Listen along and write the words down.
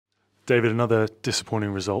David, another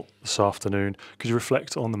disappointing result this afternoon. Could you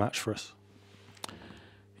reflect on the match for us?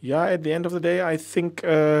 Yeah, at the end of the day, I think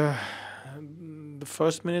the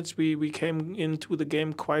first minutes we came into the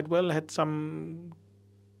game quite well, had some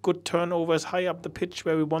good turnovers high up the pitch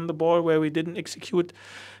where we won the ball, where we didn't execute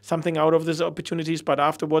something out of these opportunities. But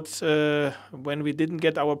afterwards, when we didn't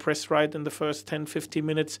get our press right in the first 10, 15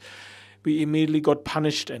 minutes, we immediately got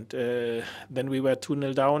punished. And then we were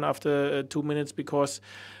 2-0 down after 2 minutes because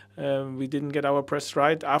we didn't get our press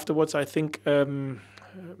right. Afterwards, I think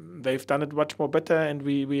they've done it much more better, and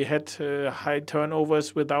we had high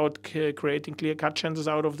turnovers without creating clear-cut chances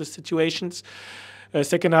out of the situations.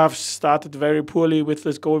 Second half started very poorly with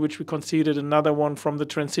this goal, which we conceded. Another one from the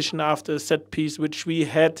transition after a set piece, which we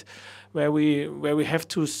had, where we have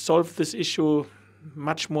to solve this issue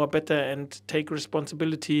much more better and take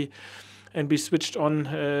responsibility and be switched on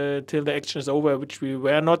till the action is over, which we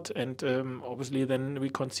were not. And obviously then we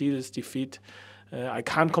conceded this defeat. I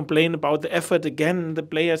can't complain about the effort. Again, the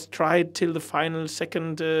players tried till the final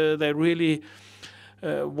second. They really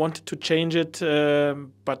wanted to change it,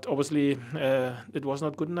 but obviously it was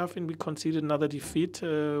not good enough, and we conceded another defeat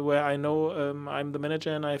where I know I'm the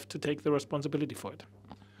manager and I have to take the responsibility for it.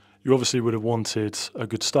 You obviously would have wanted a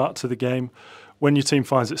good start to the game. When your team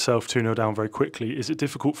finds itself 2-0 down very quickly, is it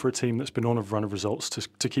difficult for a team that's been on a run of results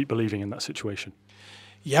to keep believing in that situation?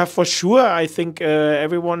 Yeah, for sure. I think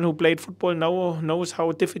everyone who played football knows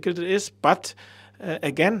how difficult it is. But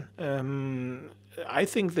again, I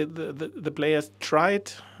think that the players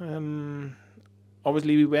tried.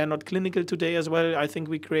 Obviously, we were not clinical today as well. I think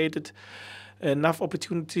we created enough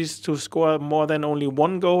opportunities to score more than only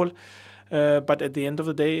one goal. But at the end of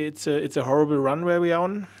the day, it's a horrible run where we are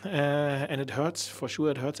on, and it hurts. For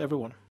sure, it hurts everyone.